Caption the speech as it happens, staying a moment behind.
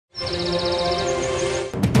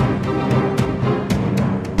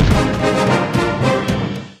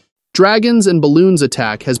Dragons and Balloons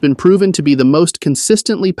attack has been proven to be the most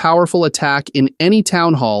consistently powerful attack in any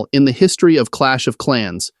town hall in the history of Clash of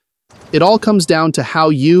Clans. It all comes down to how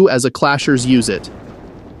you, as a Clasher's, use it.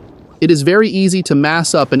 It is very easy to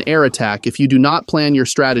mass up an air attack if you do not plan your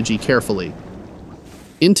strategy carefully.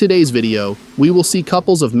 In today's video, we will see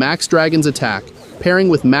couples of Max Dragon's attack pairing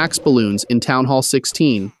with Max Balloons in Town Hall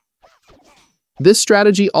 16. This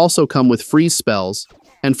strategy also comes with freeze spells,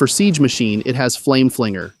 and for Siege Machine it has Flame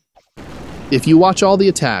Flinger. If you watch all the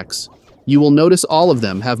attacks, you will notice all of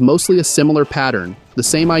them have mostly a similar pattern, the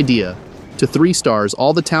same idea, to 3 stars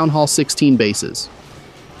all the Town Hall 16 bases.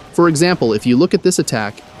 For example, if you look at this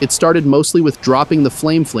attack, it started mostly with dropping the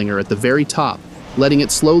Flame Flinger at the very top, letting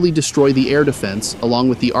it slowly destroy the air defense along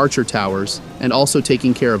with the archer towers, and also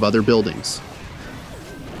taking care of other buildings.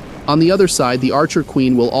 On the other side, the Archer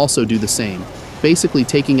Queen will also do the same, basically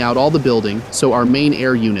taking out all the building so our main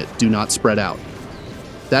air unit do not spread out.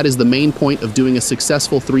 That is the main point of doing a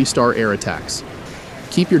successful 3-star air attacks.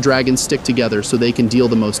 Keep your dragons stick together so they can deal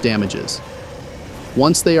the most damages.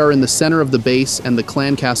 Once they are in the center of the base and the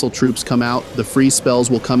clan castle troops come out, the freeze spells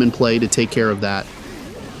will come in play to take care of that.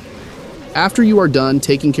 After you are done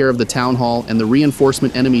taking care of the town hall and the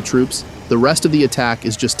reinforcement enemy troops, the rest of the attack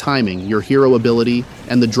is just timing your hero ability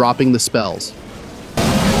and the dropping the spells.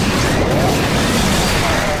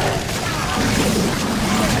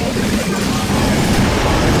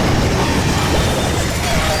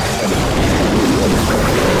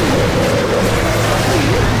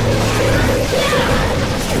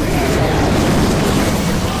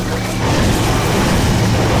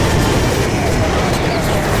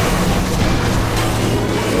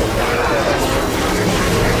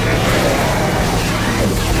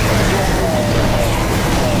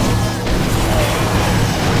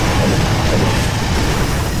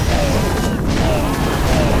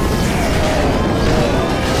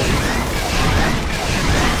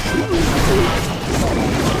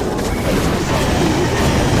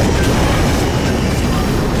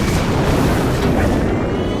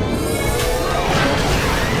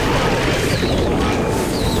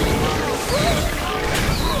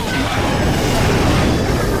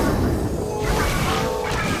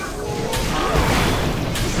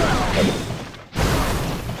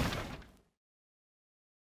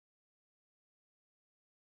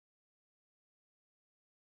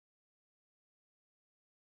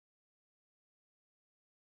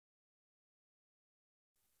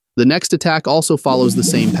 The next attack also follows the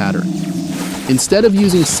same pattern. Instead of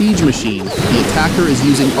using Siege Machine, the attacker is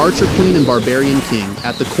using Archer Queen and Barbarian King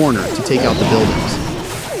at the corner to take out the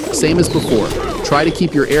buildings. Same as before, try to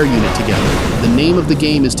keep your air unit together. The name of the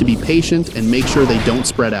game is to be patient and make sure they don't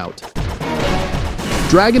spread out.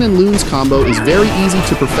 Dragon and Loon's combo is very easy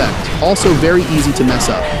to perfect, also very easy to mess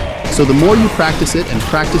up. So the more you practice it and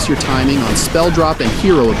practice your timing on spell drop and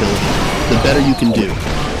hero ability, the better you can do.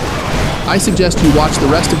 I suggest you watch the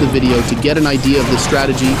rest of the video to get an idea of this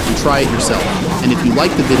strategy and try it yourself. And if you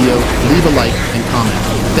like the video, leave a like and comment.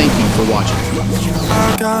 Thank you for watching.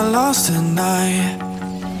 I got lost at night,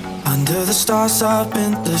 under the stars up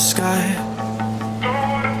in the sky.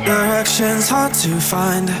 Directions hard to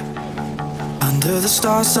find, under the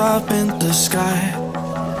stars up in the sky.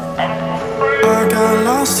 I got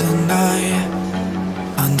lost at night,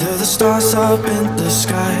 under the stars up in the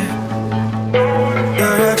sky.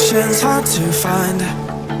 Directions hard to find,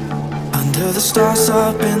 under the stars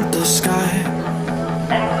up in the sky.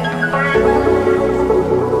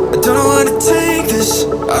 I don't know where to take this,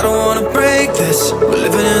 I don't wanna break this. We're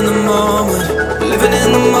living in the moment, we're living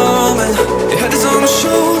in the moment. Your head is on my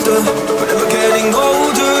shoulder, we're never getting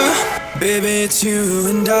older. Baby, it's you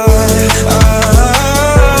and I.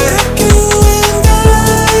 You and I.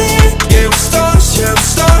 Yeah, we're stars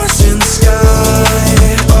in the sky.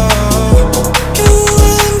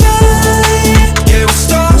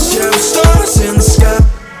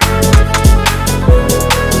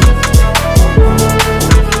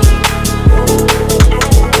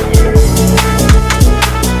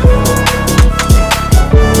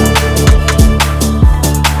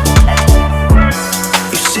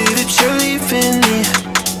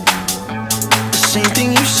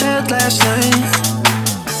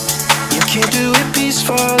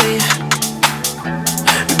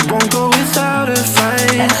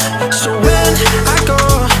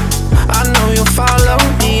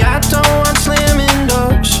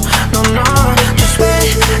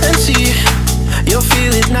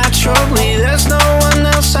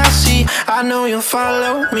 I know you'll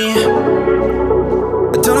follow me. I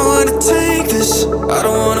don't know where to take this, I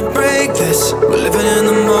don't wanna break this. We're living in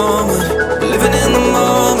the moment, we're living in the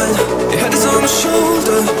moment. Your head is on my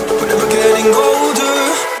shoulder, we're never getting older.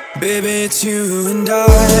 Baby,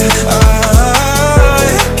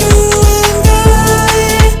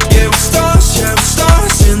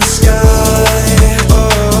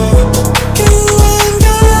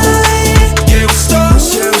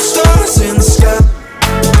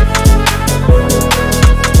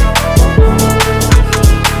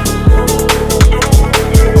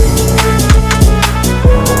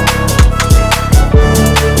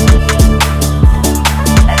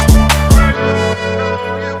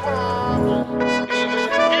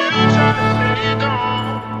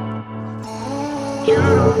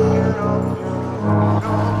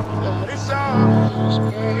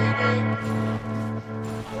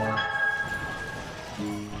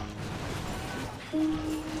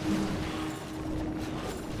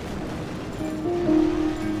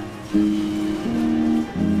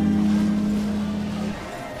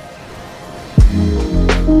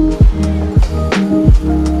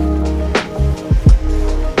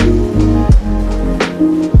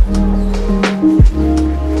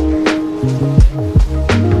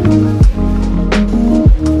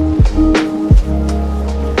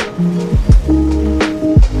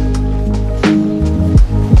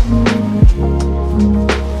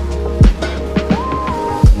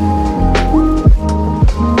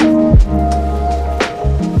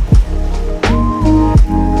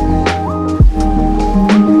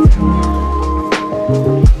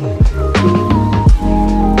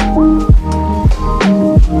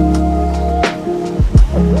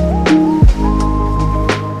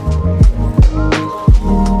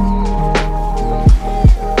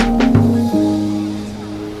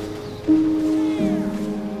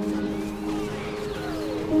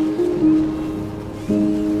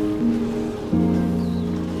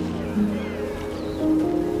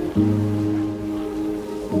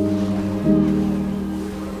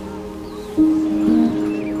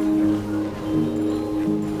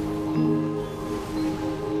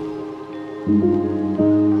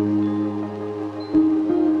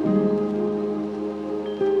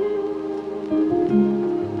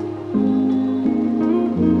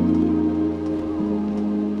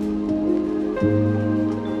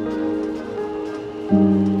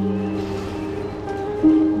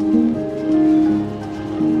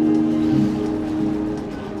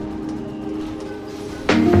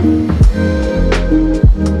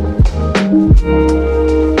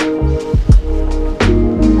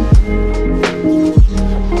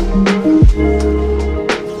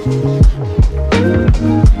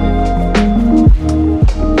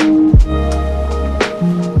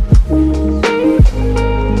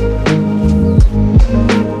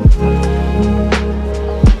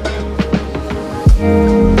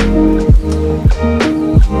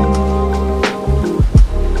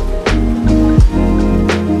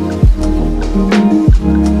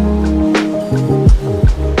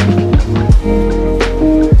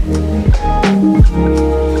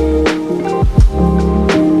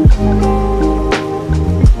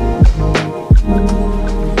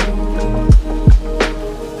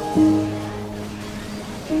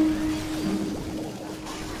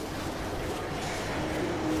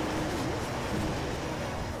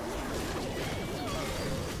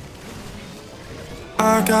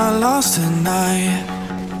 I got lost tonight,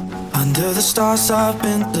 under the stars up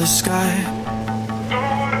in the sky.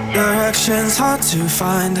 Directions hard to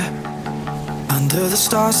find, under the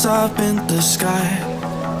stars up in the sky.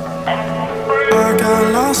 I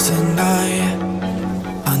got lost tonight,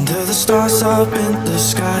 under the stars up in the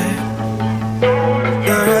sky.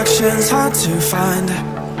 Directions hard to find,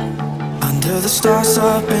 under the stars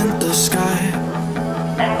up in the sky.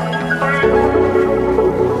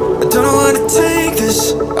 I don't know where to take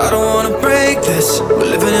this, I don't wanna break this. We're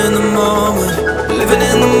living in the moment, we're living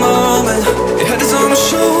in the moment. Your head is on my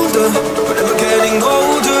shoulder, but never getting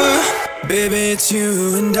older. Baby, it's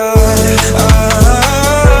you and I